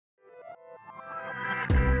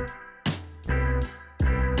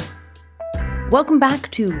Welcome back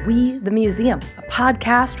to We the Museum, a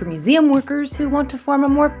podcast for museum workers who want to form a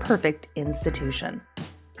more perfect institution.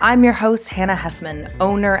 I'm your host, Hannah Hethman,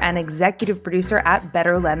 owner and executive producer at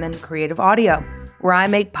Better Lemon Creative Audio, where I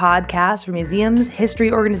make podcasts for museums, history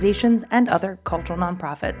organizations, and other cultural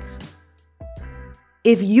nonprofits.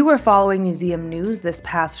 If you were following museum news this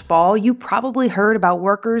past fall, you probably heard about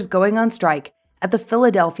workers going on strike at the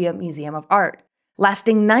Philadelphia Museum of Art.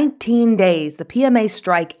 Lasting 19 days, the PMA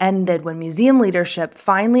strike ended when museum leadership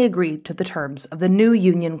finally agreed to the terms of the new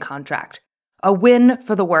union contract. A win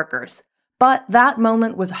for the workers. But that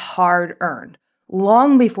moment was hard-earned.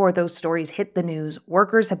 Long before those stories hit the news,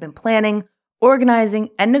 workers had been planning, organizing,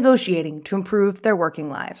 and negotiating to improve their working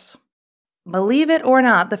lives. Believe it or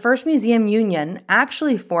not, the first museum union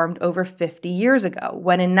actually formed over 50 years ago,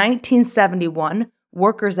 when in 1971,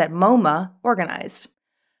 workers at MoMA organized.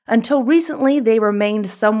 Until recently, they remained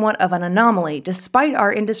somewhat of an anomaly, despite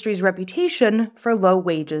our industry's reputation for low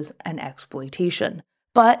wages and exploitation.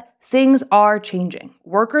 But things are changing.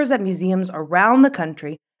 Workers at museums around the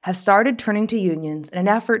country have started turning to unions in an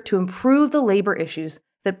effort to improve the labor issues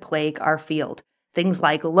that plague our field. Things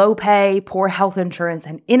like low pay, poor health insurance,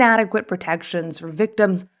 and inadequate protections for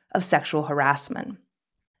victims of sexual harassment.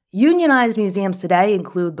 Unionized museums today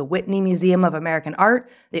include the Whitney Museum of American Art,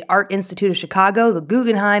 the Art Institute of Chicago, the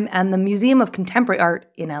Guggenheim, and the Museum of Contemporary Art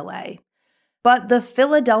in LA. But the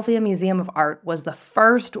Philadelphia Museum of Art was the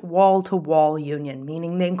first wall-to-wall union,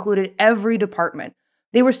 meaning they included every department.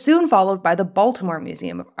 They were soon followed by the Baltimore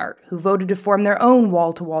Museum of Art, who voted to form their own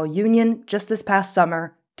wall-to-wall union just this past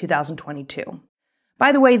summer, 2022.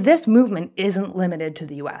 By the way, this movement isn't limited to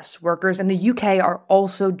the US. Workers in the UK are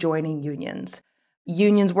also joining unions.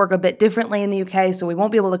 Unions work a bit differently in the UK, so we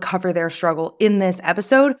won't be able to cover their struggle in this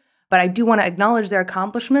episode, but I do want to acknowledge their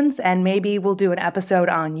accomplishments, and maybe we'll do an episode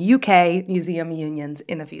on UK museum unions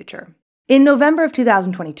in the future. In November of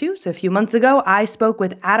 2022, so a few months ago, I spoke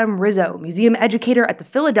with Adam Rizzo, museum educator at the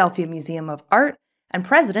Philadelphia Museum of Art and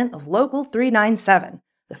president of Local 397,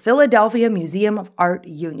 the Philadelphia Museum of Art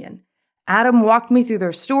Union. Adam walked me through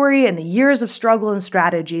their story and the years of struggle and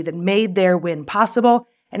strategy that made their win possible,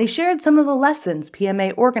 and he shared some of the lessons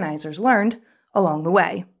PMA organizers learned along the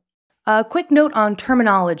way. A quick note on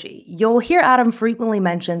terminology. You'll hear Adam frequently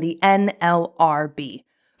mention the NLRB.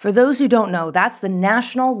 For those who don't know, that's the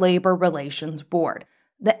National Labor Relations Board.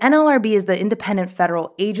 The NLRB is the independent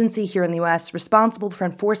federal agency here in the U.S. responsible for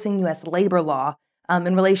enforcing U.S. labor law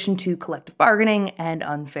in relation to collective bargaining and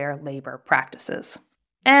unfair labor practices.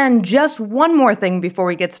 And just one more thing before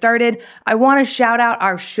we get started, I want to shout out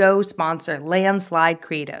our show sponsor, Landslide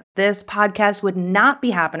Creative. This podcast would not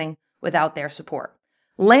be happening without their support.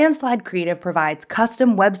 Landslide Creative provides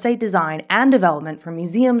custom website design and development for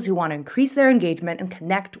museums who want to increase their engagement and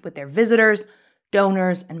connect with their visitors,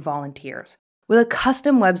 donors, and volunteers. With a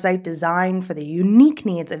custom website designed for the unique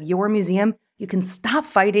needs of your museum, you can stop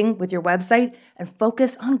fighting with your website and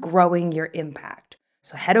focus on growing your impact.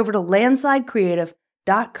 So head over to landslidecreative.com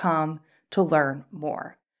to learn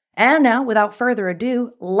more. And now, without further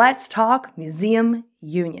ado, let's talk museum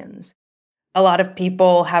unions. A lot of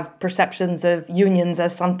people have perceptions of unions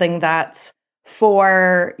as something that's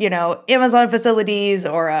for, Amazon facilities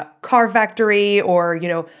or a car factory or,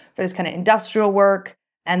 for this kind of industrial work.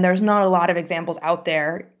 And there's not a lot of examples out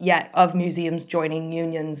there yet of museums joining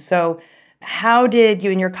unions. So how did you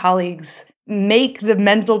and your colleagues make the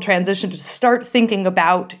mental transition to start thinking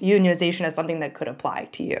about unionization as something that could apply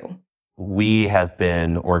to you? We have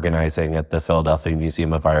been organizing at the Philadelphia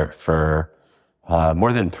Museum of Art for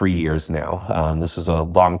more than 3 years now. This was a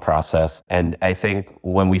long process. And I think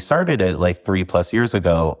when we started it like 3+ years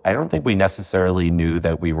ago, I don't think we necessarily knew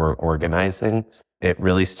that we were organizing. It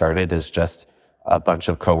really started as just a bunch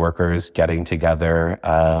of coworkers getting together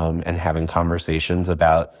and having conversations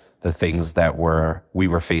about the things that we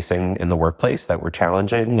were facing in the workplace that were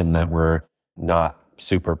challenging and that were not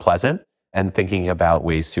super pleasant, and thinking about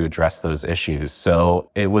ways to address those issues.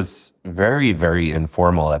 So it was very, very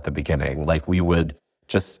informal at the beginning. Like we would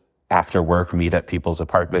just after work meet at people's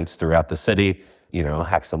apartments throughout the city,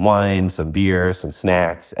 have some wine, some beer, some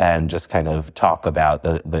snacks, and just kind of talk about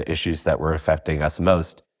the issues that were affecting us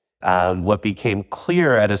most. What became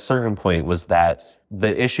clear at a certain point was that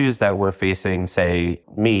the issues that we're facing, say,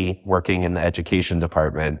 me working in the education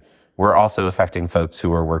department, were also affecting folks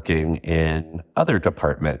who are working in other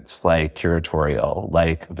departments like curatorial,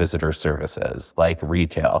 like visitor services, like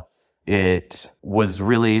retail. It was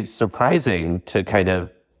really surprising to kind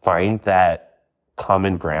of find that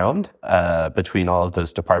common ground between all of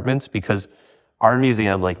those departments, because our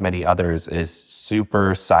museum, like many others, is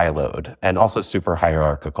super siloed and also super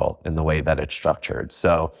hierarchical in the way that it's structured.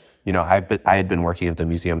 So, I had been working at the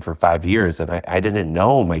museum for 5 years, and I didn't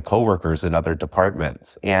know my coworkers in other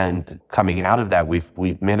departments. And coming out of that,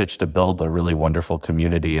 we've managed to build a really wonderful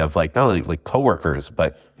community of not only like coworkers,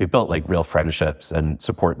 but we've built like real friendships and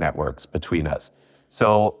support networks between us.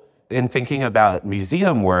 So in thinking about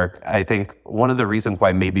museum work, I think one of the reasons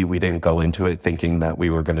why maybe we didn't go into it thinking that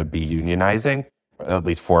we were going to be unionizing, at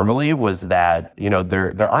least formally, was that,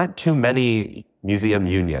 there aren't too many museum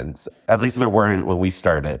unions. At least there weren't when we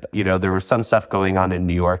started. There was some stuff going on in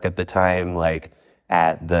New York at the time, like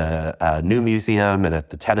at the New Museum and at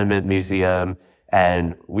the Tenement Museum.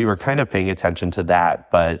 And we were kind of paying attention to that.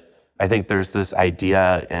 But I think there's this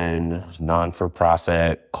idea in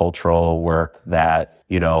non-for-profit cultural work that,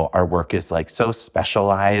 our work is like so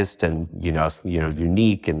specialized and,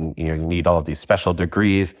 unique, and, you need all of these special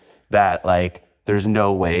degrees that there's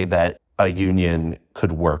no way that a union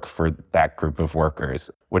could work for that group of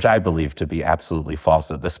workers, which I believe to be absolutely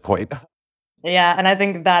false at this point. Yeah, and I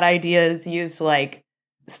think that idea is used to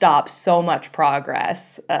stop so much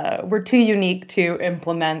progress. We're too unique to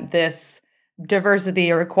implement this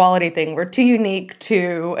diversity or equality thing. We're too unique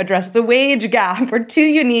to address the wage gap. We're too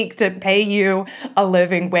unique to pay you a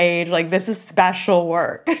living wage. This is special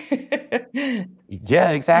work.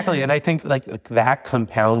 Yeah, exactly. And I think that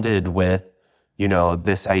compounded with,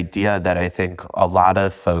 this idea that I think a lot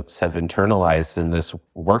of folks have internalized in this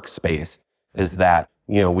workspace is that,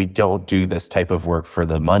 we don't do this type of work for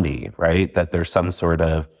the money, right? That there's some sort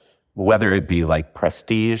of, whether it be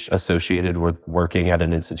prestige associated with working at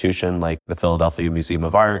an institution like the Philadelphia Museum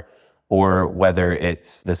of Art, or whether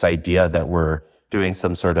it's this idea that we're doing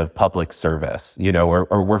some sort of public service,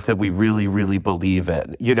 or work that we really, really believe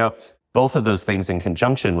in. Both of those things in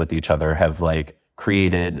conjunction with each other have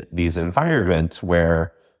created these environments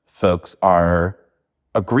where folks are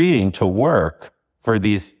agreeing to work for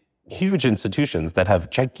these huge institutions that have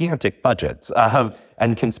gigantic budgets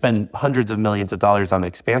and can spend hundreds of millions of dollars on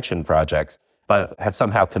expansion projects, but have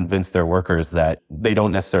somehow convinced their workers that they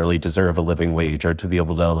don't necessarily deserve a living wage or to be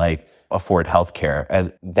able to afford healthcare.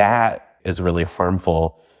 And that is really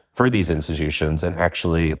harmful for these institutions and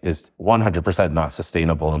actually is 100% not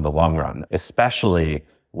sustainable in the long run, especially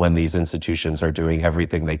when these institutions are doing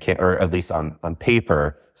everything they can, or at least on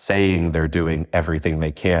paper, saying they're doing everything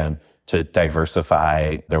they can to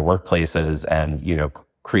diversify their workplaces and,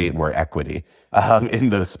 create more equity in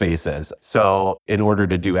those spaces. So in order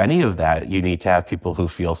to do any of that, you need to have people who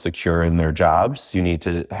feel secure in their jobs. You need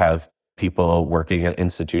to have people working at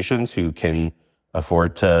institutions who can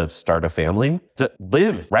afford to start a family, to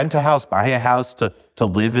live, rent a house, buy a house, to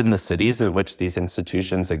live in the cities in which these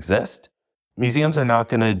institutions exist. Museums are not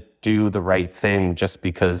going to do the right thing just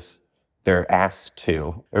because they're asked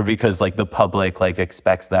to, or because the public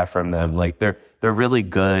expects that from them. They're really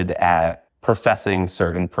good at professing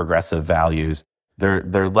certain progressive values.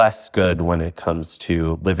 They're less good when it comes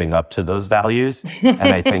to living up to those values. And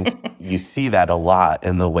I think you see that a lot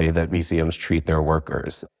in the way that museums treat their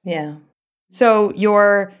workers. Yeah. So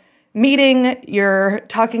you're meeting, you're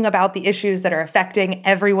talking about the issues that are affecting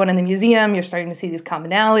everyone in the museum. You're starting to see these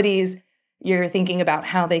commonalities. You're thinking about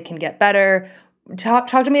how they can get better. Talk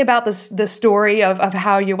to me about the story of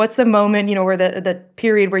how what's the moment, where the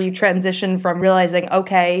period where you transition from realizing,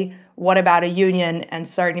 okay, what about a union, and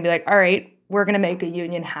starting to be all right, we're going to make a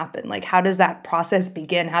union happen. How does that process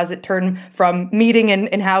begin? How does it turn from meeting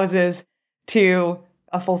in houses to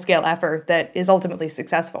a full-scale effort that is ultimately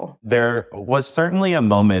successful? There was certainly a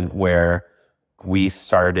moment where we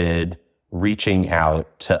started reaching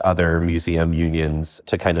out to other museum unions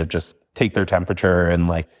to kind of just take their temperature and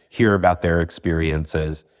hear about their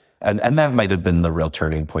experiences. And that might have been the real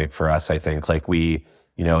turning point for us, I think. We,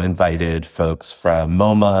 invited folks from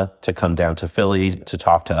MoMA to come down to Philly to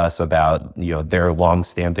talk to us about, their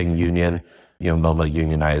longstanding union. MoMA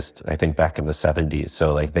unionized, I think, back in the 70s.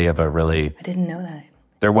 So they have a really... I didn't know that.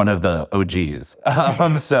 They're one of the OGs.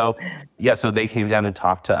 So they came down and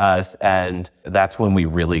talked to us, and that's when we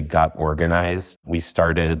really got organized. We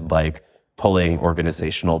started pulling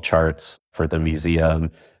organizational charts for the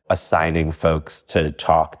museum, assigning folks to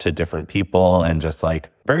talk to different people, and just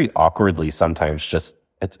very awkwardly sometimes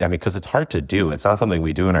because it's hard to do. It's not something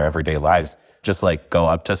we do in our everyday lives. Just go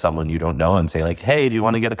up to someone you don't know and say hey, do you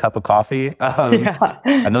want to get a cup of coffee?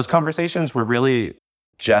 And those conversations were really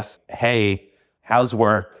just, hey, how's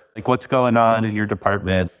work? What's going on in your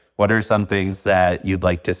department? What are some things that you'd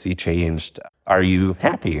like to see changed? Are you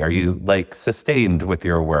happy? Are you sustained with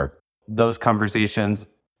your work? Those conversations,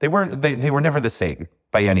 they were never the same.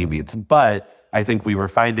 by any means. But I think we were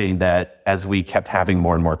finding that as we kept having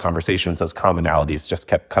more and more conversations, those commonalities just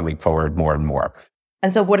kept coming forward more and more.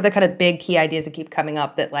 And so what are the kind of big key ideas that keep coming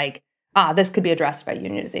up that like, this could be addressed by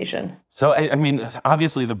unionization? So, I mean,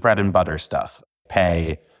 obviously the bread and butter stuff,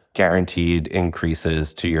 pay, guaranteed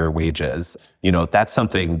increases to your wages, that's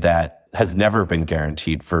something that has never been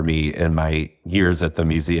guaranteed for me in my years at the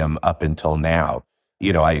museum up until now.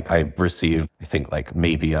 I received, I think, like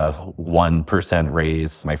maybe a 1%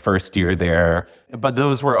 raise my first year there, but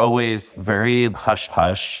those were always very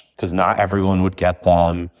hush-hush because not everyone would get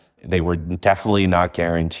them. They were definitely not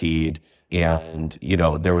guaranteed. And,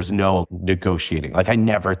 there was no negotiating. Like I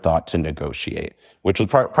never thought to negotiate, which was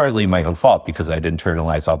partly my own fault because I'd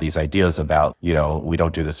internalized all these ideas about, we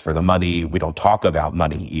don't do this for the money. We don't talk about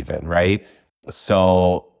money even, right?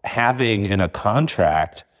 So having in a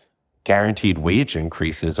contract guaranteed wage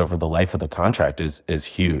increases over the life of the contract is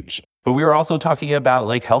huge. But we were also talking about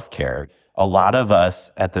like healthcare. A lot of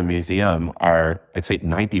us at the museum I'd say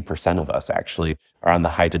 90% of us actually are on the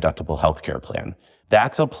high deductible healthcare plan.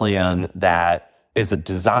 That's a plan that is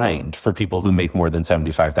designed for people who make more than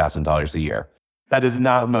 $75,000 a year. That is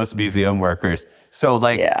not most museum workers. So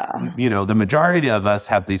the majority of us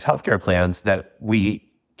have these healthcare plans that we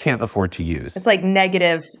can't afford to use. It's like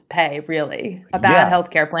negative pay, really. A bad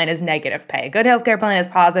healthcare plan is negative pay. A good healthcare plan is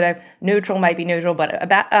positive. Neutral might be neutral, but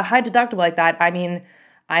a high deductible like that, I mean,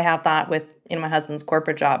 I have that with my husband's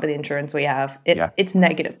corporate job and the insurance we have. It's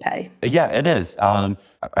negative pay. Yeah, it is.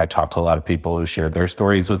 I talked to a lot of people who shared their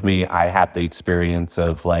stories with me. I had the experience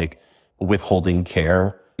of like withholding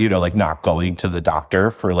care, like not going to the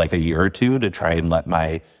doctor for like a year or two to try and let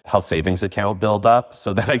my health savings account build up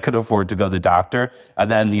so that I could afford to go to the doctor.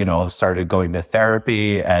 And then, started going to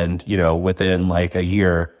therapy and, within like a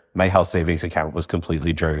year, my health savings account was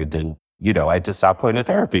completely drained and I had to stop going to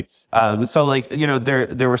therapy.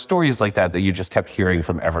 There were stories like that you just kept hearing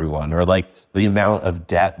from everyone, or like the amount of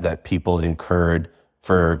debt that people incurred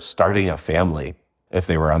for starting a family if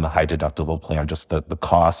they were on the high deductible plan, just the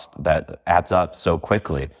cost that adds up so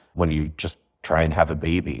quickly when you just try and have a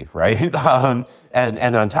baby, right?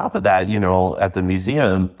 And on top of that, at the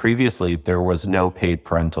museum previously, there was no paid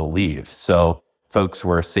parental leave. So folks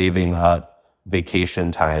were saving up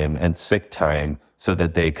vacation time and sick time so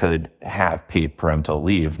that they could have paid parental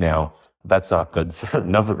leave. Now, that's not good for a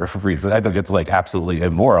number of reasons. I think it's like absolutely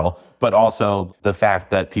immoral, but also the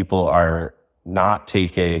fact that people are not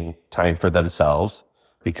taking time for themselves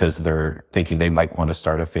because they're thinking they might want to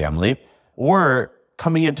start a family, or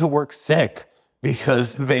coming into work sick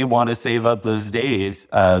because they want to save up those days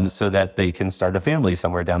so that they can start a family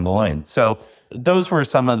somewhere down the line. So those were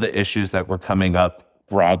some of the issues that were coming up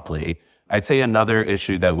broadly. I'd say another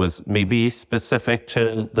issue that was maybe specific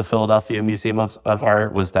to the Philadelphia Museum of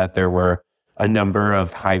Art was that there were a number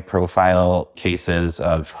of high-profile cases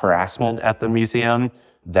of harassment at the museum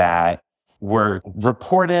that were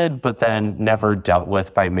reported but then never dealt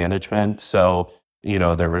with by management. So,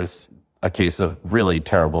 there was a case of really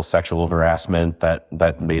terrible sexual harassment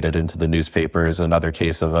that made it into the newspapers, another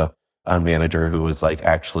case of a manager who was like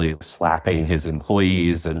actually slapping his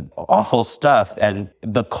employees and awful stuff. And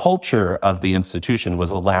the culture of the institution was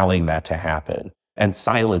allowing that to happen and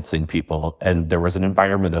silencing people. And there was an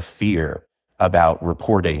environment of fear about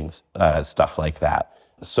reporting stuff like that.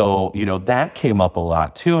 So, that came up a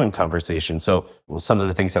lot too in conversation. So some of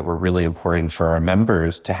the things that were really important for our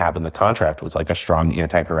members to have in the contract was like a strong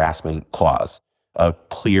anti-harassment clause, a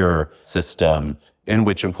clear system in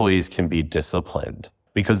which employees can be disciplined.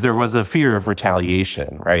 Because there was a fear of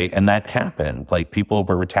retaliation, right? And that happened. Like people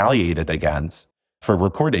were retaliated against for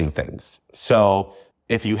reporting things. So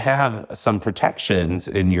if you have some protections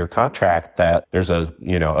in your contract that there's a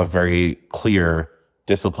very clear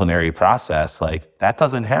disciplinary process, like that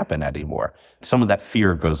doesn't happen anymore. Some of that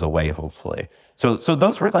fear goes away, hopefully. So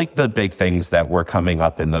those were like the big things that were coming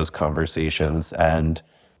up in those conversations and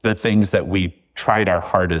the things that we tried our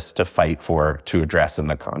hardest to fight for to address in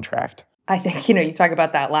the contract. I think, you talk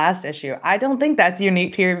about that last issue. I don't think that's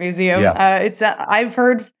unique to your museum. Yeah.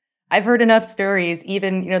 I've heard enough stories,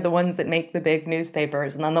 even, the ones that make the big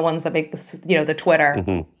newspapers and then the ones that make the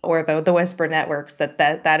Twitter or the whisper networks that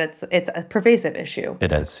it's a pervasive issue.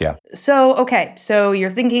 It is, yeah. So, okay. So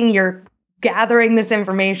you're gathering this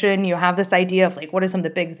information. You have this idea of like, what are some of the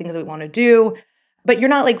big things we want to do? But you're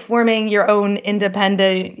not like forming your own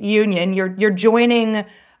independent union. You're joining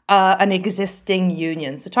an existing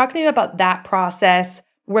union. So talk to me about that process.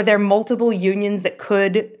 Were there multiple unions that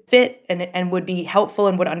could fit and would be helpful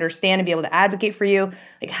and would understand and be able to advocate for you?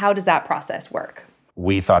 Like, how does that process work?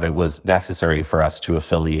 we thought it was necessary for us to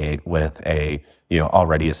affiliate with a,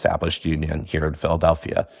 already established union here in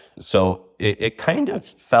Philadelphia. So it kind of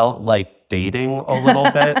felt like dating a little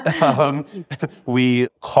bit. We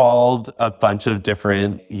called a bunch of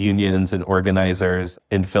different unions and organizers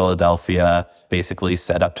in Philadelphia, basically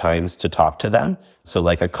set up times to talk to them. So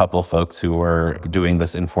like a couple folks who were doing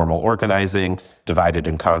this informal organizing, divided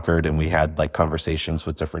and conquered, and we had like conversations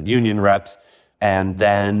with different union reps. And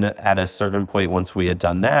then at a certain point, once we had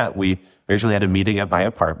done that, we usually had a meeting at my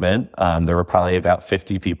apartment. There were probably about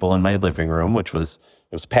 50 people in my living room, it was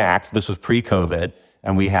packed. This was pre-COVID.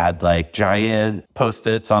 And we had like giant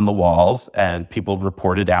Post-its on the walls, and people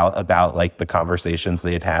reported out about like the conversations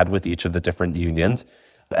they had had with each of the different unions.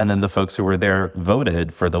 And then the folks who were there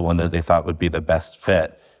voted for the one that they thought would be the best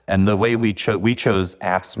fit. And the way we chose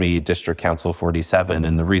AFSCME District Council 47.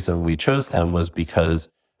 And the reason we chose them was because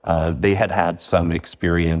they had some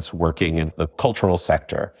experience working in the cultural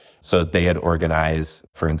sector. So they had organized,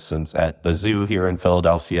 for instance, at the zoo here in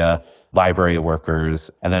Philadelphia, library workers,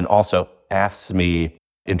 and then also AFSCME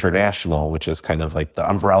International, which is kind of like the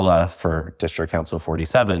umbrella for District Council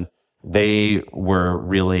 47. They were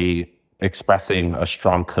really expressing a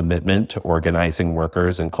strong commitment to organizing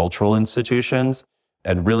workers in cultural institutions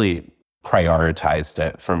and really prioritized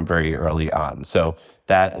it from very early on. So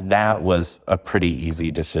that was a pretty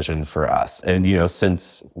easy decision for us. And,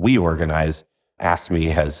 since we organize,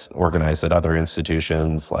 AFSCME has organized at other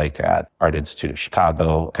institutions like at Art Institute of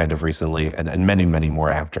Chicago kind of recently, and many, many more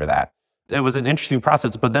after that. It was an interesting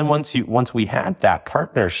process. But then once we had that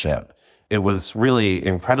partnership, it was really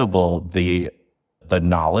incredible the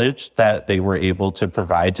knowledge that they were able to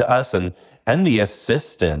provide to us and the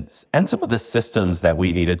assistance and some of the systems that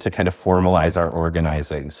we needed to kind of formalize our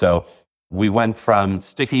organizing. So we went from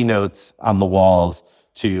sticky notes on the walls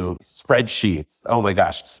to spreadsheets. Oh my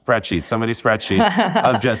gosh, spreadsheets, so many spreadsheets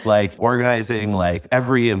of just like organizing like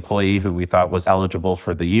every employee who we thought was eligible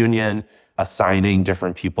for the union, assigning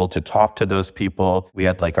different people to talk to those people. We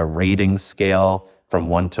had like a rating scale from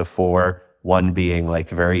 1 to 4, 1 being like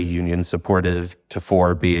very union supportive to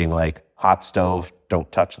 4 being like hot stove, don't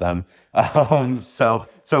touch them. So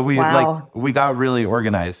we Wow. we got really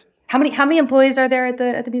organized. How many employees are there at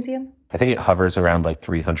the museum? I think it hovers around like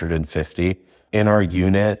 350. In our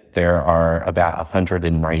unit, there are about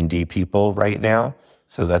 190 people right now.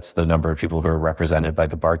 So that's the number of people who are represented by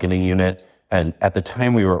the bargaining unit. And at the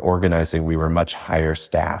time we were organizing, we were much higher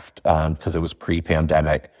staffed because it was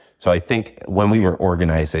pre-pandemic. So I think when we were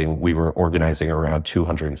organizing around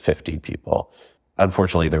 250 people.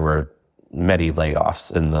 Unfortunately, there were many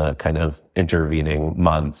layoffs in the kind of intervening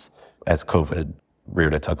months as COVID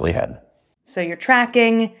reared its ugly head. So you're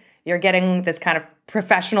tracking, you're getting this kind of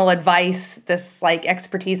professional advice, this like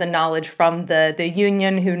expertise and knowledge from the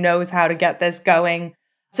union who knows how to get this going.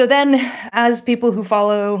 So then, as people who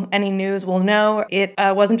follow any news will know, it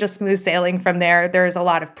wasn't just smooth sailing from there. There's a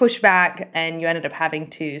lot of pushback, and you ended up having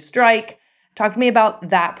to strike. Talk to me about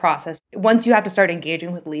that process. Once you have to start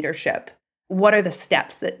engaging with leadership, what are the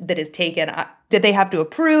steps that is taken? Did they have to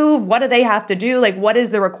approve? What do they have to do? Like, what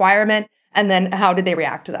is the requirement? And then how did they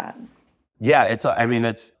react to that? Yeah, it's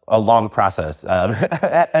a long process.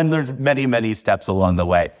 And there's many, many steps along the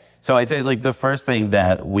way. So I'd say like the first thing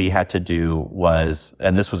that we had to do was,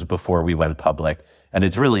 and this was before we went public, and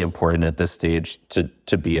it's really important at this stage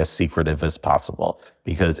to be as secretive as possible,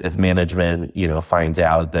 because if management, finds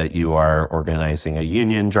out that you are organizing a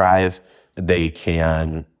union drive, they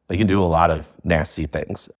can do a lot of nasty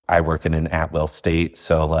things. I work in an at-will state,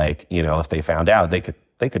 so if they found out, they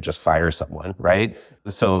could just fire someone, right?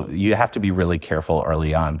 So you have to be really careful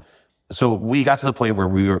early on. So we got to the point where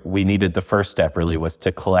we needed, the first step really was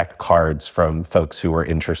to collect cards from folks who were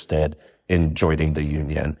interested in joining the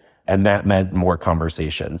union. And that meant more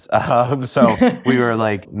conversations. So we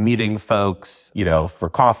were meeting folks, for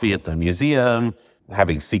coffee at the museum,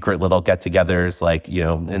 having secret little get-togethers,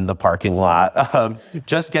 in the parking lot,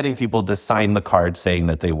 just getting people to sign the card saying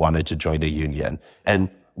that they wanted to join a union. And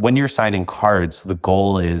when you're signing cards, the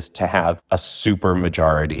goal is to have a super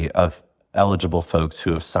majority of eligible folks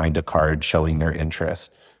who have signed a card showing their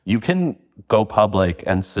interest. You can go public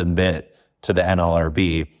and submit to the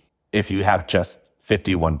NLRB if you have just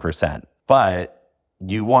 51%, but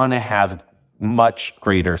you want to have much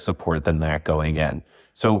greater support than that going in.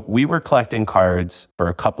 So we were collecting cards for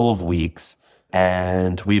a couple of weeks,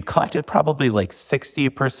 And we'd collected probably like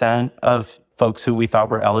 60% of folks who we thought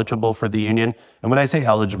were eligible for the union. And when I say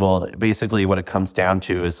eligible, basically what it comes down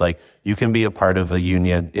to is like, you can be a part of a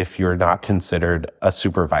union if you're not considered a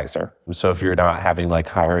supervisor. So if you're not having like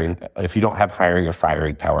hiring, if you don't have hiring or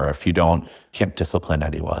firing power, if you can't discipline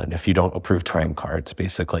anyone, if you don't approve time cards,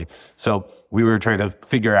 basically. So we were trying to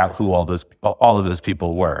figure out who all of those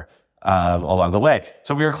people were along the way.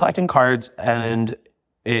 So we were collecting cards, and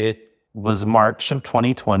it was March of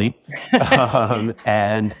 2020.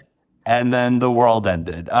 And then the world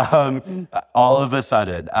ended all of a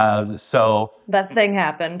sudden. So that thing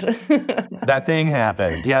happened. That thing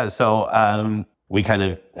happened. Yeah. So we kind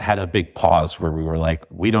of had a big pause where we were like,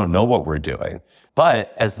 we don't know what we're doing.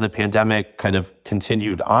 But as the pandemic kind of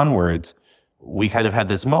continued onwards, we kind of had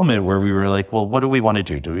this moment where we were like, well, what do we want to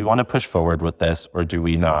do? Do we want to push forward with this, or do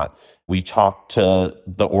we not? We talked to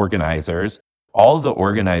the organizers. All of the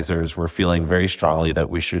organizers were feeling very strongly that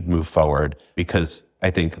we should move forward, because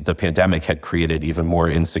I think the pandemic had created even more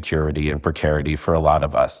insecurity and precarity for a lot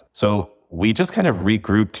of us. So we just kind of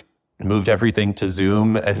regrouped, moved everything to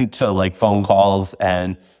Zoom and to like phone calls,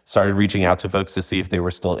 and started reaching out to folks to see if they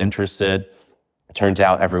were still interested. It turns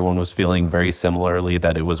out everyone was feeling very similarly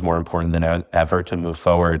that it was more important than ever to move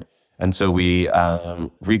forward. And so we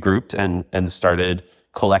regrouped and started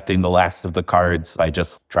collecting the last of the cards by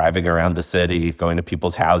just driving around the city, going to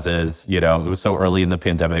people's houses. You know, it was so early in the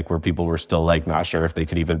pandemic where people were still like not sure if they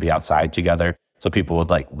could even be outside together. So people would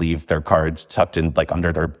like leave their cards tucked in like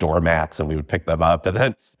under their doormats, and we would pick them up and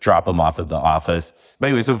then drop them off at the office. But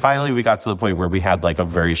anyway, so finally we got to the point where we had like a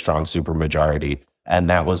very strong supermajority. And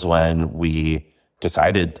that was when we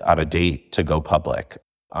decided on a date to go public.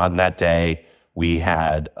 On that day, we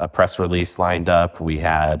had a press release lined up. We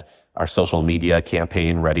had our social media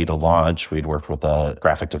campaign ready to launch. We'd worked with a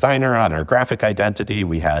graphic designer on our graphic identity.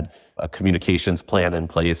 We had a communications plan in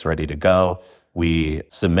place ready to go. We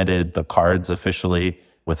submitted the cards officially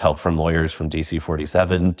with help from lawyers from DC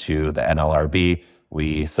 47 to the NLRB.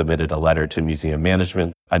 We submitted a letter to museum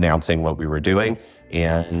management announcing what we were doing,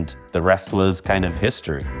 and the rest was kind of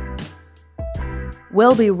history.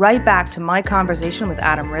 We'll be right back to my conversation with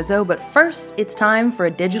Adam Rizzo, but first, it's time for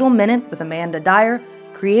a digital minute with Amanda Dyer,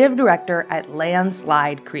 Creative Director at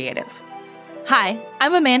Landslide Creative. Hi,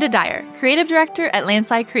 I'm Amanda Dyer, Creative Director at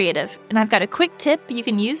Landslide Creative, and I've got a quick tip you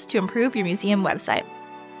can use to improve your museum website.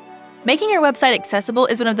 Making your website accessible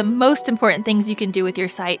is one of the most important things you can do with your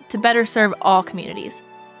site to better serve all communities.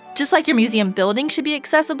 Just like your museum building should be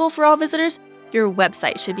accessible for all visitors, your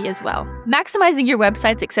website should be as well. Maximizing your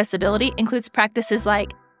website's accessibility includes practices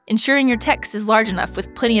like ensuring your text is large enough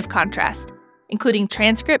with plenty of contrast, including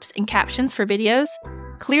transcripts and captions for videos,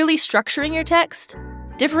 clearly structuring your text,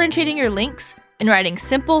 differentiating your links, and writing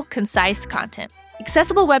simple, concise content.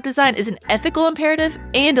 Accessible web design is an ethical imperative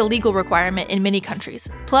and a legal requirement in many countries.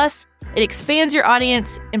 Plus, it expands your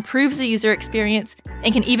audience, improves the user experience,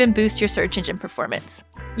 and can even boost your search engine performance.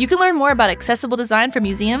 You can learn more about accessible design for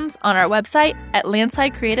museums on our website at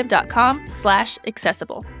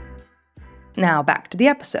landslidecreative.com/accessible. Now back to the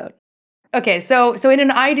episode. Okay, so in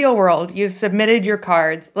an ideal world, you've submitted your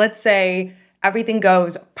cards. Let's say everything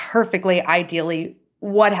goes perfectly, ideally.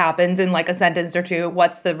 What happens in like a sentence or two?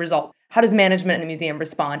 What's the result? How does management in the museum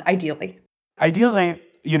respond, ideally? Ideally,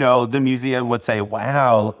 the museum would say,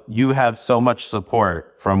 wow, you have so much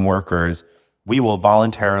support from workers. We will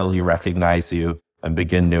voluntarily recognize you and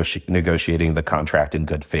begin negotiating the contract in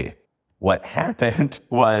good faith. What happened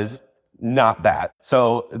was not that.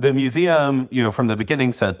 So the museum, from the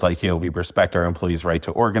beginning said we respect our employees' right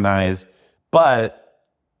to organize, but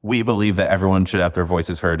we believe that everyone should have their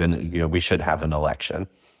voices heard, and we should have an election,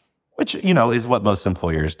 which is what most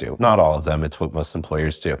employers do. Not all of them, it's what most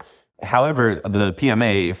employers do. However, the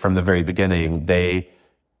PMA from the very beginning, they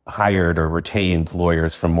hired or retained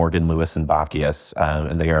lawyers from Morgan, Lewis, and Bockius,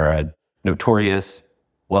 and they are a notorious.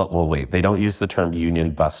 Well, wait, they don't use the term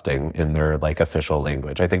union busting in their official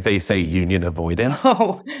language. I think they say union avoidance.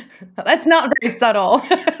 Oh, that's not very subtle.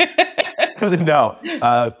 No.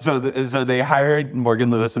 So they hired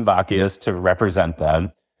Morgan, Lewis, and Bockius to represent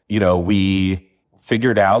them. We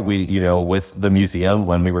figured out, with the museum,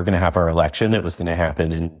 when we were going to have our election, it was going to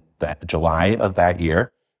happen in July of that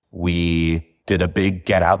year. We did a big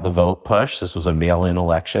get out the vote push. This was a mail-in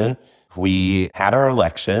election. We had our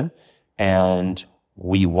election, and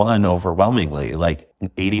we won overwhelmingly.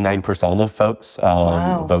 89% of folks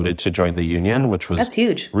voted to join the union, which was that's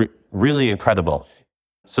huge. Really incredible.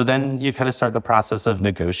 So then you kind of start the process of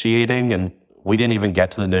negotiating, and we didn't even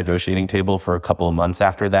get to the negotiating table for a couple of months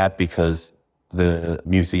after that because the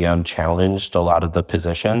museum challenged a lot of the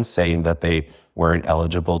positions, saying that they weren't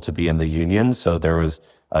eligible to be in the union. So there was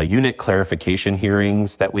unit clarification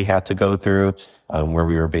hearings that we had to go through, where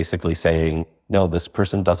we were basically saying, no, this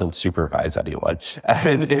person doesn't supervise anyone.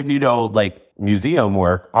 And if like museum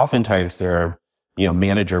work, oftentimes there are,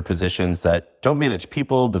 manager positions that don't manage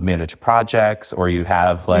people, but manage projects, or you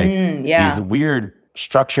have these weird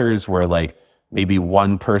structures where like maybe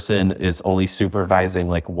one person is only supervising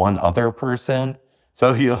like one other person.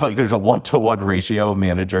 So there's a 1-to-1 ratio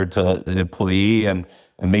manager to an employee, and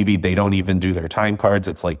maybe they don't even do their time cards.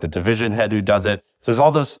 It's like the division head who does it. So there's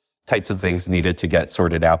all those types of things needed to get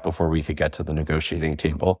sorted out before we could get to the negotiating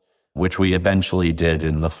table, which we eventually did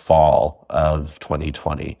in the fall of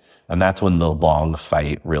 2020. And that's when the long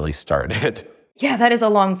fight really started. Yeah, that is a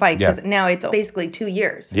long fight, because now it's basically 2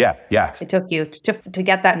 years. Yeah. It took you to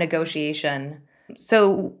get that negotiation.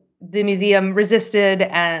 So the museum resisted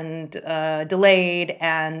and delayed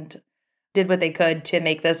and did what they could to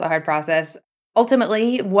make this a hard process.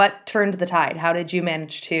 Ultimately, what turned the tide? How did you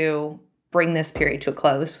manage to bring this period to a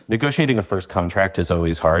close? Negotiating a first contract is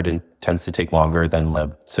always hard and tends to take longer than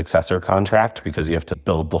the successor contract because you have to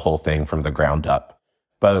build the whole thing from the ground up.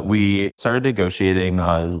 But we started negotiating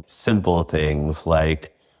on simple things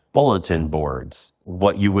like bulletin boards,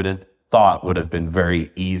 what you would have thought would have been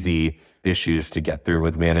very easy issues to get through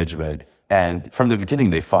with management. And from the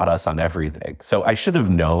beginning, they fought us on everything. So I should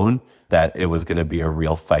have known that it was going to be a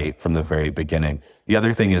real fight from the very beginning. The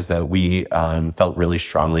other thing is that we felt really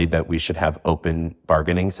strongly that we should have open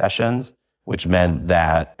bargaining sessions, which meant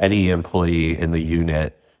that any employee in the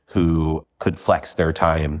unit who could flex their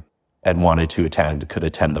time and wanted to attend could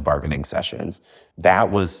attend the bargaining sessions. That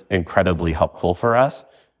was incredibly helpful for us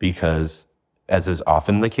because, as is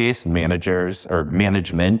often the case,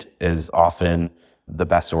 management is often the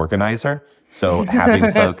best organizer. So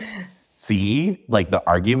having folks see like the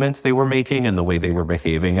arguments they were making and the way they were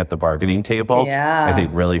behaving at the bargaining table, I think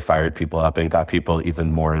really fired people up and got people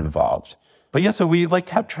even more involved. But so we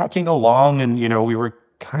kept trucking along, and we were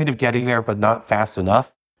kind of getting there, but not fast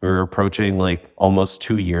enough. We were approaching almost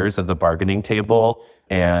 2 years at the bargaining table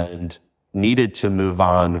and needed to move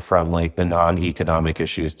on from the non-economic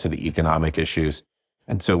issues to the economic issues.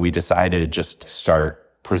 And so we decided just to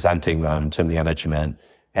start presenting them to management.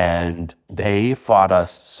 And they fought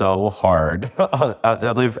us so hard.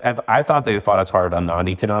 I thought they fought us hard on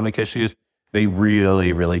non-economic issues. They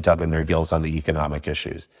really, really dug in their heels on the economic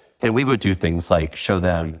issues. And we would do things like show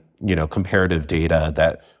them, comparative data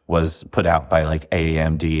that was put out by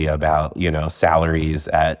AAMD about, salaries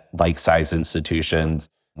at like-size institutions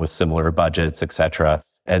with similar budgets, et cetera.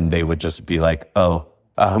 And they would just be like,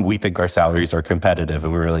 we think our salaries are competitive.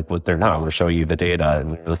 And we were like, well, they're not. We're showing you the data.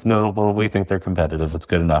 And they're like, no, well, we think they're competitive. It's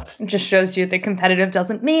good enough. It just shows you that competitive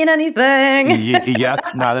doesn't mean anything. Yeah,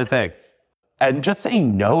 not a thing. And just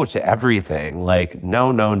saying no to everything,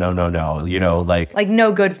 no,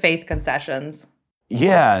 no good faith concessions.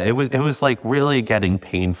 Yeah, it was really getting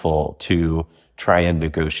painful to try and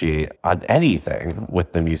negotiate on anything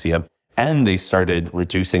with the museum. And they started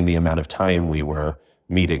reducing the amount of time we were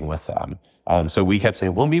meeting with them. So we kept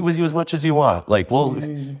saying, we'll meet with you as much as you want. We'll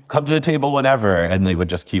come to the table whenever. And they would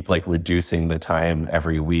just keep reducing the time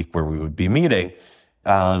every week where we would be meeting.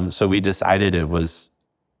 So we decided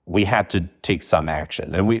we had to take some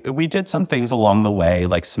action. And we did some things along the way,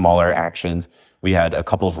 smaller actions. We had a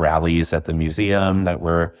couple of rallies at the museum that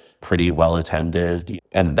were pretty well attended.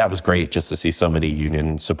 And that was great just to see so many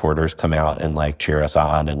union supporters come out and cheer us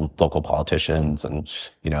on, and local politicians. And,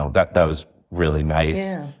 that was really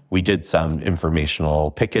nice. Yeah. We did some informational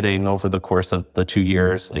picketing over the course of the 2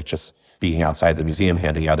 years, just being outside the museum,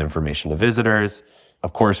 handing out information to visitors.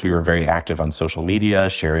 Of course, we were very active on social media,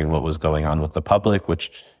 sharing what was going on with the public,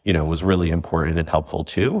 which, was really important and helpful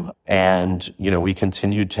too. And, we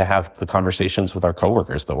continued to have the conversations with our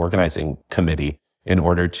coworkers, the organizing committee, in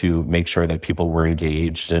order to make sure that people were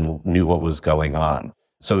engaged and knew what was going on.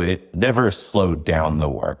 So it never slowed down the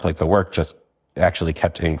work. The work just actually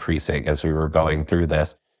kept increasing as we were going through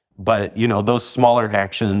this. But, those smaller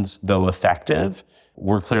actions, though effective,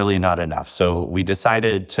 were clearly not enough. So we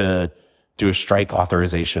decided to do a strike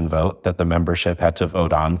authorization vote that the membership had to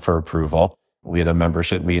vote on for approval. We had a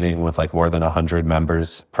membership meeting with more than 100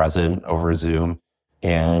 members present over Zoom.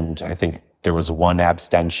 And I think there was one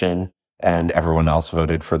abstention, and everyone else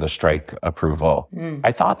voted for the strike approval.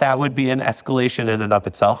 I thought that would be an escalation in and of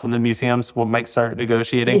itself, and the museums might start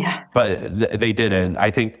negotiating, but they didn't.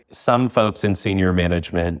 I think some folks in senior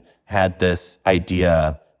management had this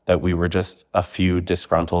idea that we were just a few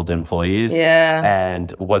disgruntled employees,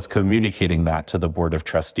 and was communicating that to the board of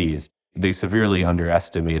trustees. They severely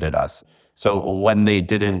underestimated us. So when they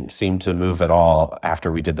didn't seem to move at all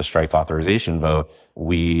after we did the strike authorization vote,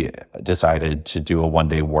 we decided to do a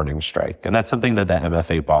one-day warning strike. And that's something that the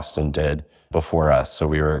MFA Boston did before us. So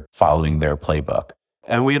we were following their playbook.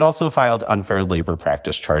 And we had also filed unfair labor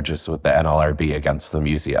practice charges with the NLRB against the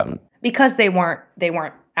museum. Because they weren't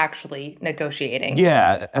actually negotiating.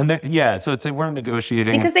 Yeah. So they weren't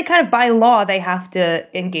negotiating. Because they kind of, by law, they have to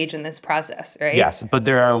engage in this process, right? Yes, but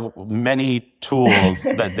there are many tools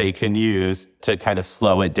that they can use to kind of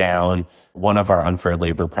slow it down. One of our unfair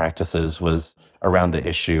labor practices was around the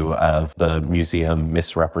issue of the museum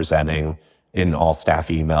misrepresenting in all staff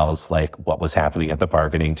emails, like what was happening at the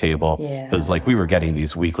bargaining table. Because we were getting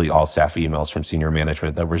these weekly all staff emails from senior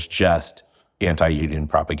management that was just anti-union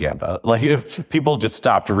propaganda. If people just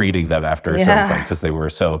stopped reading them after a certain point because they were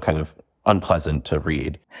so kind of unpleasant to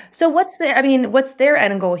read. So what's their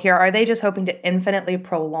end goal here? Are they just hoping to infinitely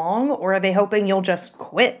prolong, or are they hoping you'll just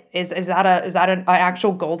quit? Is that an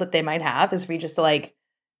actual goal that they might have, is for you just to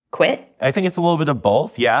quit? I think it's a little bit of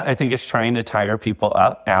both. Yeah, I think it's trying to tire people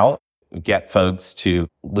out, get folks to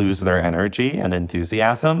lose their energy and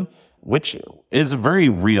enthusiasm, which is very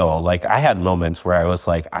real. I had moments where I was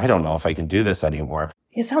like, I don't know if I can do this anymore.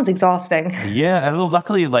 It sounds exhausting. Yeah, and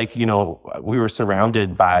luckily, we were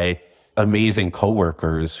surrounded by amazing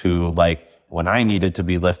coworkers who, when I needed to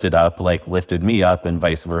be lifted up, lifted me up, and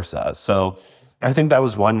vice versa. So I think that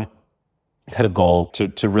was one kind of goal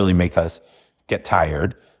to really make us get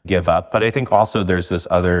tired, give up. But I think also there's this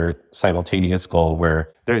other simultaneous goal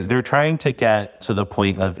where they're trying to get to the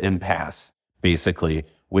point of impasse, basically,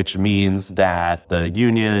 which means that the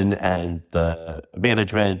union and the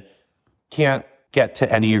management can't get to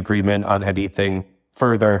any agreement on anything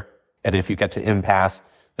further. And if you get to impasse,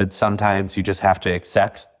 that sometimes you just have to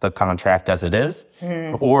accept the contract as it is.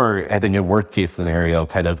 Or, and in your worst case scenario,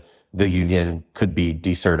 kind of the union could be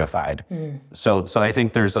decertified. So I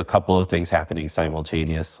think there's a couple of things happening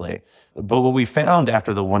simultaneously. But what we found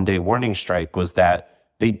after the one-day warning strike was that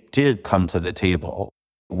they did come to the table.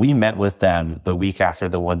 We met with them the week after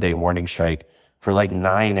the one-day warning strike for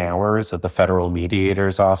 9 hours at the federal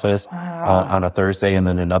mediator's office on a Thursday, and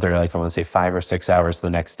then another, I want to say 5 or 6 hours the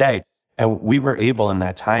next day. And we were able in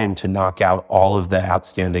that time to knock out all of the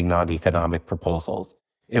outstanding non-economic proposals.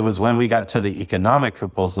 It was when we got to the economic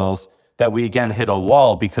proposals that we again hit a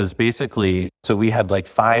wall, because basically, so we had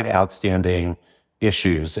 5 outstanding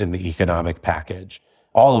issues in the economic package,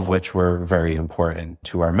 all of which were very important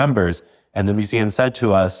to our members. And the museum said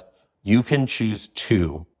to us, you can choose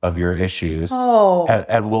 2 of your issues,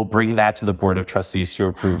 and we'll bring that to the Board of Trustees for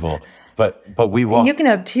approval. But we won't. You can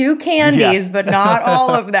have 2 candies, but not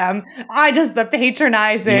all of them. The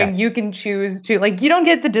patronizing, you can choose 2. You don't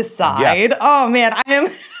get to decide. Yeah. Oh man, I am.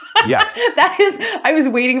 I was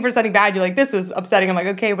waiting for something bad. You're like, this is upsetting. I'm like,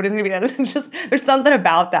 okay, what is going to be that? It's just, there's something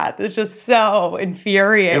about that that's just so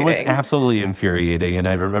infuriating. It was absolutely infuriating. And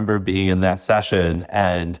I remember being in that session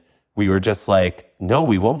and we were just like, no,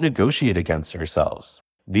 we won't negotiate against ourselves.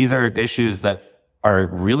 These are issues that are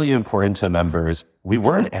really important to members. We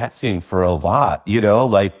weren't asking for a lot,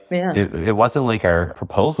 it wasn't like our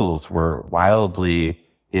proposals were wildly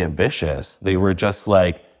ambitious. They were just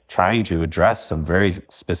trying to address some very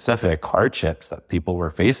specific hardships that people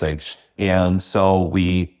were facing. And so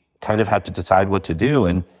we kind of had to decide what to do.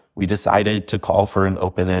 And we decided to call for an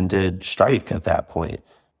open-ended strike at that point.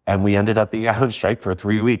 And we ended up being out on strike for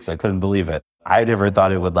 3 weeks. I couldn't believe it. I never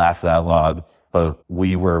thought it would last that long. But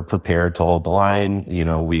we were prepared to hold the line.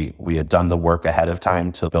 We had done the work ahead of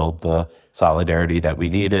time to build the solidarity that we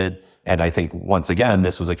needed. And I think, once again,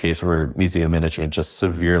 this was a case where museum management just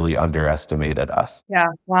severely underestimated us. Yeah,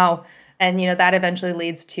 wow. And, that eventually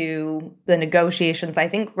leads to the negotiations, I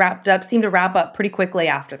think, seemed to wrap up pretty quickly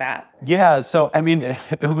after that. Yeah, so,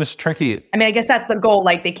 it was tricky. I guess that's the goal.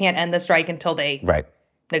 They can't end the strike until they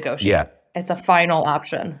negotiate. Yeah. It's a final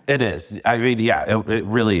option. It is. It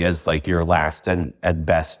really is your last and at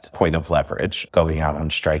best point of leverage, going out on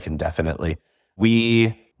strike indefinitely.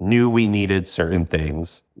 We knew we needed certain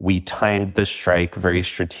things. We timed the strike very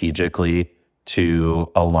strategically to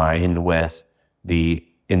align with the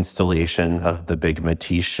installation of the big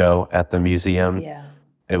Matisse show at the museum. Yeah.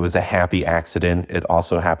 It was a happy accident. It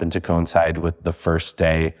also happened to coincide with the first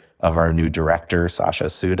day of our new director, Sasha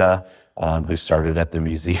Suda, who started at the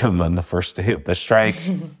museum on the first day of the strike.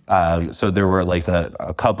 So there were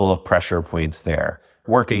a couple of pressure points there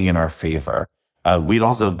working in our favor. We'd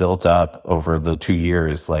also built up over the 2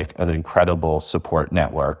 years an incredible support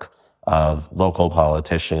network of local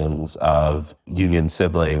politicians, of union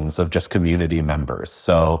siblings, of just community members.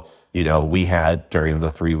 So, we had, during the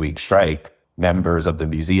 3-week strike, members of the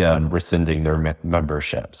museum rescinding their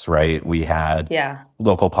memberships, right? We had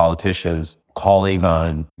local politicians calling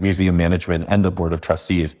on museum management and the board of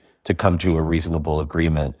trustees to come to a reasonable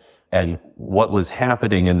agreement. And what was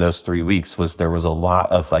happening in those 3 weeks was there was a lot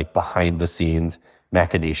of like behind the scenes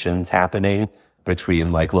machinations happening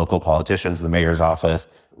between like local politicians, the mayor's office,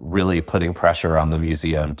 really putting pressure on the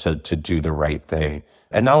museum to do the right thing.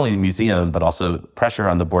 And not only the museum, but also pressure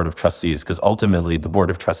on the board of trustees, because ultimately the board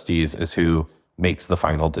of trustees is who makes the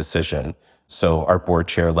final decision. So our board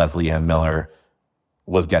chair, Leslie Ann Miller,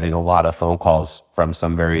 was getting a lot of phone calls from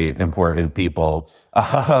some very important people,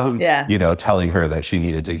 telling her that she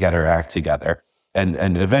needed to get her act together.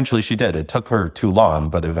 And eventually she did. It took her too long,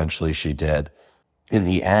 but eventually she did. In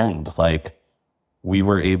the end, like, we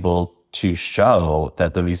were able to show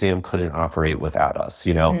that the museum couldn't operate without us.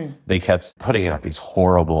 They kept putting out these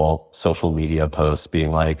horrible social media posts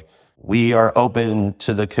being like, we are open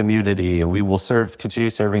to the community and we will continue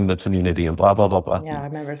serving the community and blah, blah, blah, blah. Yeah, I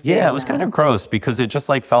remember seeing that. Yeah, it was kind of gross because it just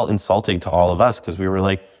like felt insulting to all of us because we were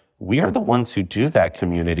like, we are the ones who do that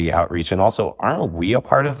community outreach. And also, aren't we a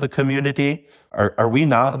part of the community? Are we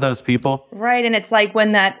not those people? Right. And it's like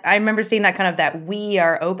I remember seeing that kind of that we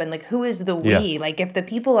are open. Like, who is the we? Yeah. Like, if the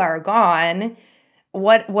people are gone,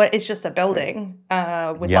 what is just a building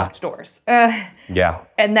with locked doors?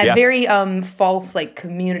 And that very false like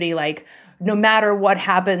community, like, no matter what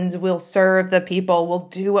happens, we'll serve the people. We'll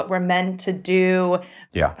do what we're meant to do.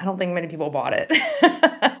 Yeah. I don't think many people bought it.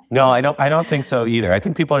 No, I don't think so either. I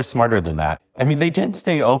think people are smarter than that. I mean, they did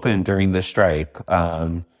stay open during the strike.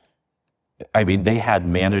 They had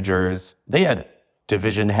managers, they had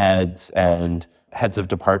division heads and heads of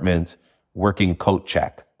departments working coat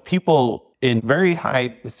check. People in very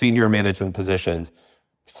high senior management positions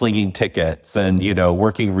slinging tickets and,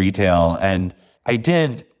 working retail. And I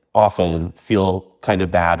did often feel kind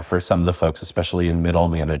of bad for some of the folks, especially in middle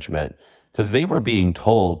management, because they were being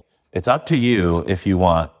told, it's up to you if you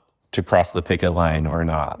want to cross the picket line or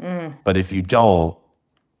not. But if you don't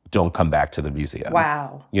come back to the museum.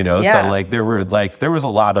 Wow. So like there was a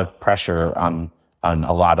lot of pressure on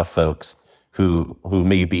a lot of folks who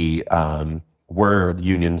maybe were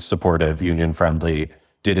union supportive, union friendly,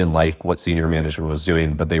 didn't like what senior management was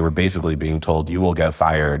doing, but they were basically being told, you will get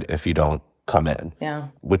fired if you don't come in. Yeah.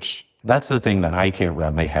 Which that's the thing that I can't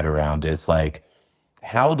wrap my head around is like,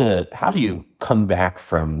 how do you come back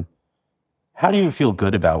from, how do you feel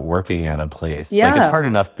good about working at a place? Yeah. Like, it's hard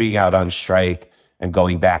enough being out on strike and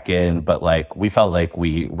going back in, but like, we felt like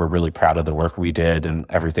we were really proud of the work we did and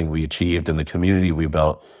everything we achieved and the community we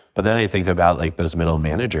built. But then I think about like those middle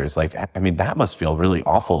managers, like, I mean, that must feel really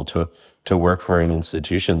awful to work for an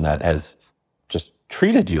institution that has just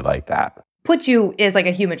treated you like that. Put you as like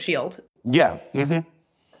a human shield. Yeah. Mm-hmm.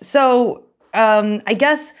 So I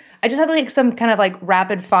guess I just have like some kind of like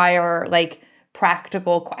rapid fire, like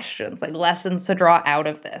practical questions, like lessons to draw out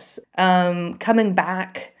of this. Coming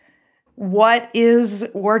back, what is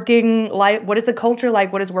working life? What is the culture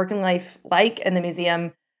like? What is working life like in the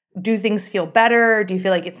museum? Do things feel better? Do you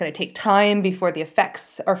feel like it's going to take time before the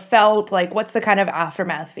effects are felt? Like, what's the kind of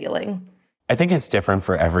aftermath feeling? I think it's different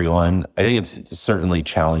for everyone. I think it's certainly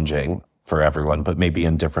challenging for everyone, but maybe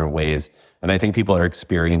in different ways. And I think people are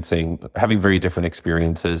having very different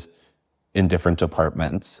experiences in different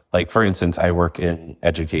departments. Like, for instance, I work in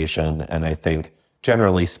education, and I think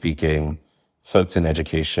generally speaking, folks in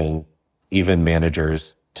education, even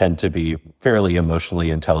managers, tend to be fairly emotionally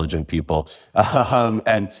intelligent people,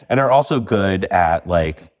 and are also good at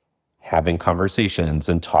like having conversations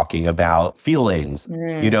and talking about feelings.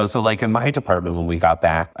 So like in my department, when we got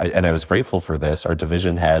back, and I was grateful for this, our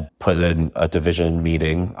division head put in a division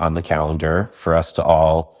meeting on the calendar for us to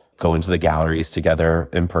all go into the galleries together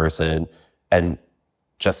in person and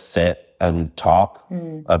just sit and talk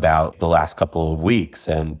about the last couple of weeks.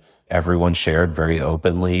 And everyone shared very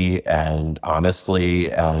openly and honestly.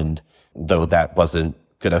 And though that wasn't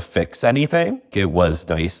going to fix anything, it was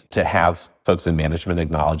nice to have folks in management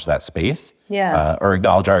acknowledge that space, or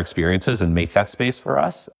acknowledge our experiences and make that space for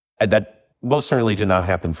us. And that most certainly did not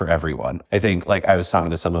happen for everyone. I think, like, I was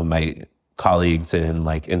talking to some of my colleagues in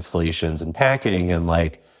like installations and packing, and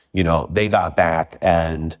like, they got back,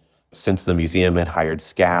 and since the museum had hired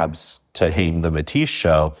scabs to hang the Matisse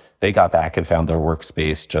show, they got back and found their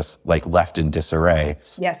workspace just like left in disarray.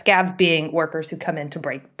 Yeah, scabs being workers who come in to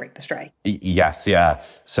break the strike. Yes, yeah.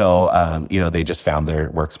 So, they just found their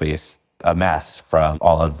workspace a mess from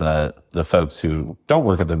all of the folks who don't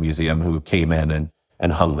work at the museum who came in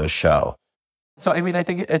and hung the show. So, I mean, I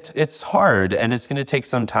think it's hard and it's going to take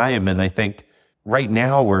some time. And I think right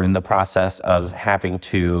now we're in the process of having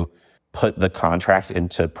to put the contract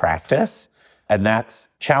into practice. And that's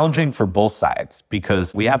challenging for both sides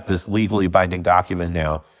because we have this legally binding document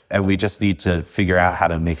now, and we just need to figure out how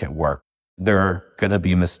to make it work. There are going to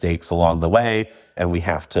be mistakes along the way, and we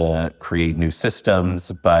have to create new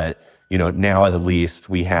systems. But, now at least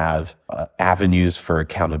we have avenues for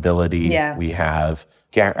accountability. Yeah. We have,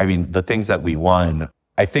 the things that we won,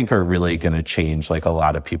 I think are really going to change like a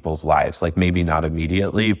lot of people's lives. Like maybe not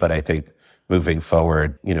immediately, but I think moving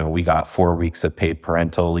forward, we got 4 weeks of paid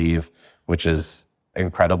parental leave, which is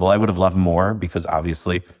incredible. I would have loved more because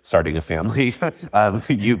obviously starting a family, most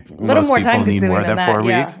people need more than 4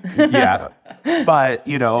 weeks. Yeah. But,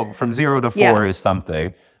 from 0 to 4 is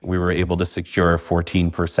something. We were able to secure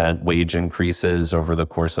 14% wage increases over the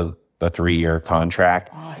course of the 3-year contract.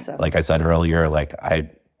 Awesome. Like I said earlier, I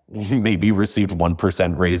maybe received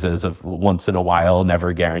 1% raises of once in a while,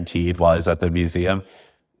 never guaranteed while I was at the museum.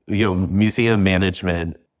 Museum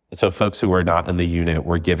management, so folks who are not in the unit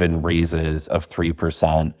were given raises of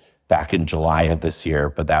 3% back in July of this year,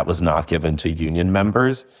 but that was not given to union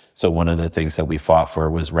members. So one of the things that we fought for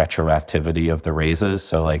was retroactivity of the raises.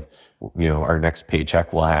 So our next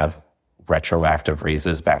paycheck will have retroactive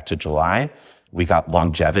raises back to July. We got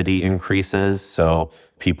longevity increases. So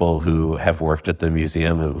people who have worked at the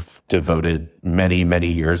museum who've devoted many, many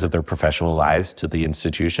years of their professional lives to the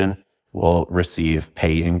institution will receive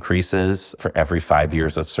pay increases for every 5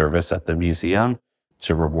 years of service at the museum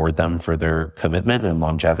to reward them for their commitment and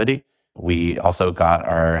longevity. We also got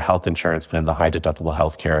our health insurance plan, the high deductible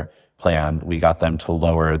healthcare plan. We got them to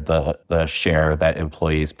lower the share that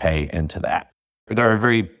employees pay into that. There are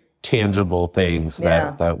very tangible things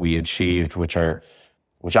that we achieved, which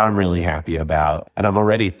I'm really happy about. And I'm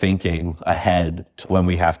already thinking ahead to when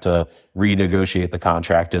we have to renegotiate the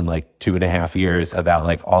contract in 2.5 years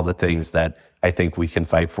about all the things that I think we can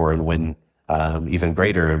fight for and win even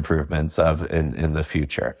greater improvements of in the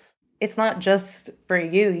future. It's not just for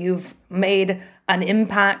you. You've made an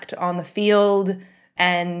impact on the field,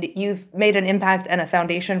 and you've made an impact and a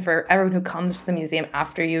foundation for everyone who comes to the museum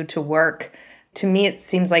after you to work. To me, it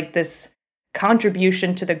seems like this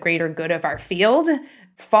contribution to the greater good of our field,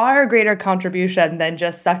 far greater contribution than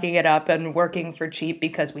just sucking it up and working for cheap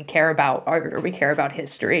because we care about art or we care about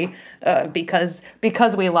history, because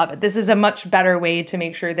we love it. This is a much better way to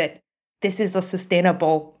make sure that this is a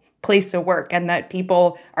sustainable place to work and that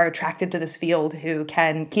people are attracted to this field who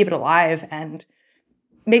can keep it alive and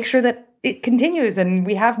make sure that it continues and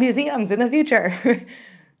we have museums in the future.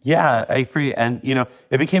 Yeah, I agree. And,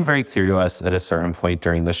 it became very clear to us at a certain point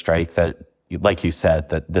during the strike that, like you said,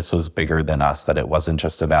 that this was bigger than us, that it wasn't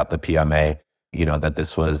just about the PMA, that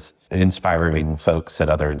this was inspiring folks at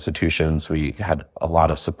other institutions. We had a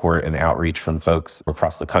lot of support and outreach from folks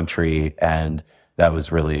across the country, and that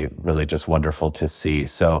was really, really just wonderful to see.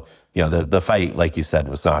 So, the fight, like you said,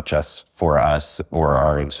 was not just for us or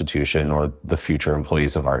our institution or the future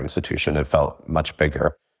employees of our institution. It felt much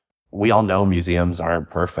bigger. We all know museums aren't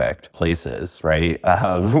perfect places, right?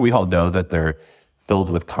 We all know that they're filled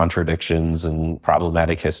with contradictions and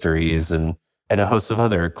problematic histories and a host of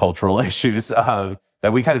other cultural issues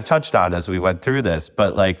that we kind of touched on as we went through this.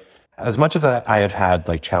 But as much as I have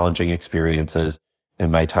had challenging experiences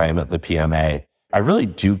in my time at the PMA, I really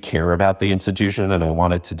do care about the institution and I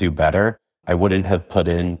want it to do better. I wouldn't have put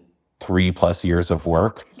in 3+ years of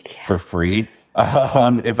work for free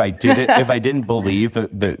if I didn't believe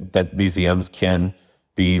that museums can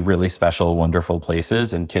be really special, wonderful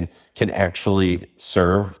places and can actually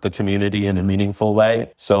serve the community in a meaningful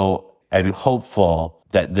way. So I'm hopeful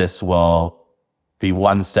that this will be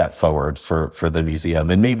one step forward for the museum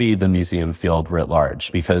and maybe the museum field writ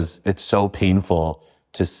large, because it's so painful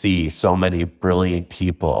to see so many brilliant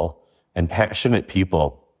people and passionate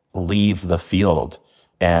people leave the field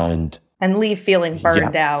and leave feeling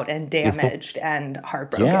burned out and damaged and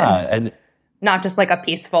heartbroken. Yeah, and not just a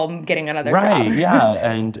peaceful getting another job. Right, yeah.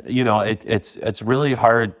 And, it's really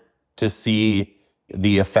hard to see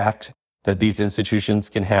the effect that these institutions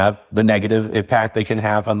can have, the negative impact they can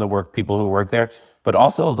have on the people who work there. But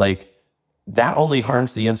also, that only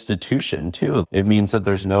harms the institution, too. It means that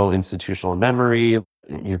there's no institutional memory.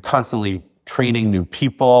 You're constantly training new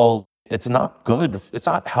people. It's not good. It's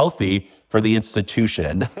not healthy for the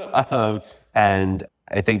institution. And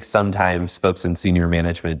I think sometimes folks in senior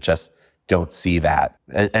management just don't see that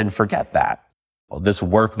and forget that. This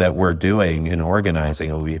work that we're doing in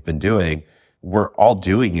organizing, and we've been doing, we're all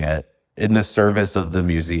doing it in the service of the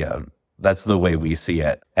museum. That's the way we see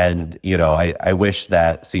it. And, I wish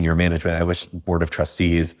that senior management, I wish Board of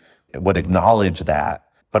Trustees would acknowledge that,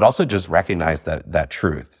 but also just recognize that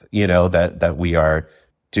truth, that we are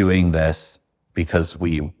doing this because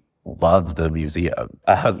we love the museum,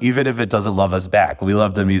 even if it doesn't love us back. We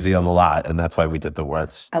love the museum a lot, and that's why we did the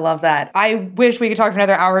work. I love that. I wish we could talk for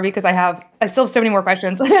another hour because I still have so many more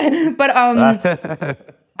questions. But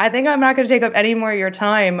I think I'm not going to take up any more of your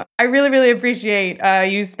time. I really, really appreciate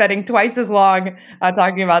you spending twice as long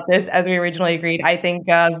talking about this as we originally agreed. I think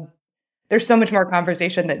there's so much more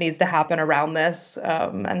conversation that needs to happen around this.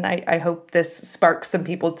 And I hope this sparks some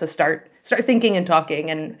people to start thinking and talking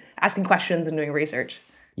and asking questions and doing research.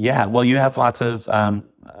 Yeah, well, you have lots of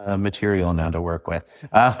material now to work with.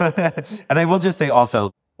 And I will just say also,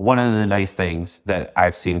 one of the nice things that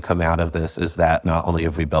I've seen come out of this is that not only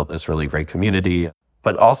have we built this really great community,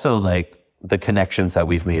 but also like the connections that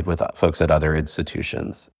we've made with folks at other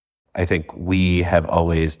institutions. I think we have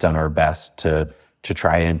always done our best to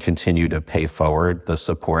try and continue to pay forward the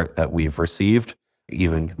support that we've received,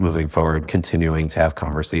 even moving forward, continuing to have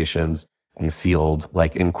conversations and field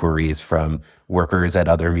like inquiries from workers at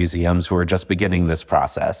other museums who are just beginning this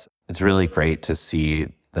process. It's really great to see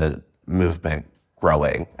the movement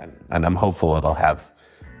growing, and I'm hopeful it'll have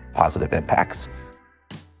positive impacts.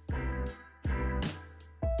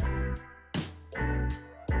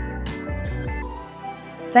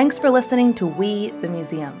 Thanks for listening to We, the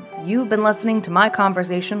Museum. You've been listening to my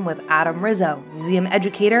conversation with Adam Rizzo, museum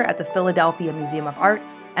educator at the Philadelphia Museum of Art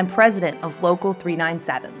and president of Local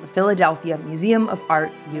 397, the Philadelphia Museum of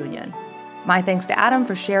Art Union. My thanks to Adam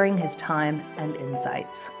for sharing his time and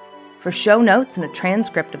insights. For show notes and a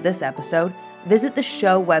transcript of this episode, visit the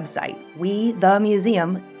show website,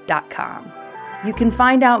 wethemuseum.com. You can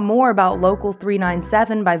find out more about Local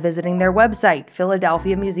 397 by visiting their website,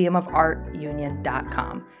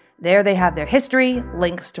 philadelphiamuseumofArtUnion.com. There they have their history,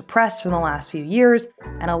 links to press from the last few years,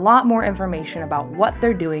 and a lot more information about what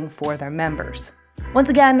they're doing for their members. Once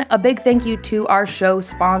again, a big thank you to our show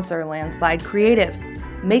sponsor, Landslide Creative.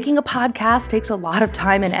 Making a podcast takes a lot of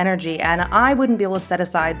time and energy, and I wouldn't be able to set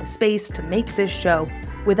aside the space to make this show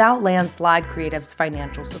without Landslide Creative's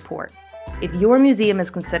financial support. If your museum is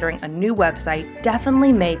considering a new website,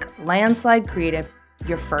 definitely make Landslide Creative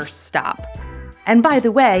your first stop. And by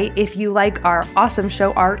the way, if you like our awesome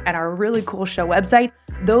show art and our really cool show website,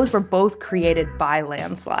 those were both created by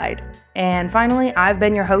Landslide. And finally, I've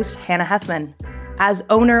been your host, Hannah Hethman. As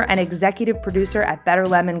owner and executive producer at Better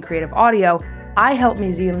Lemon Creative Audio, I help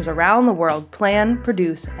museums around the world plan,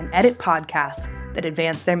 produce, and edit podcasts that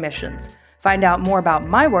advance their missions. Find out more about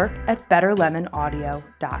my work at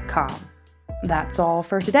betterlemonaudio.com. That's all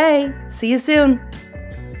for today. See you soon.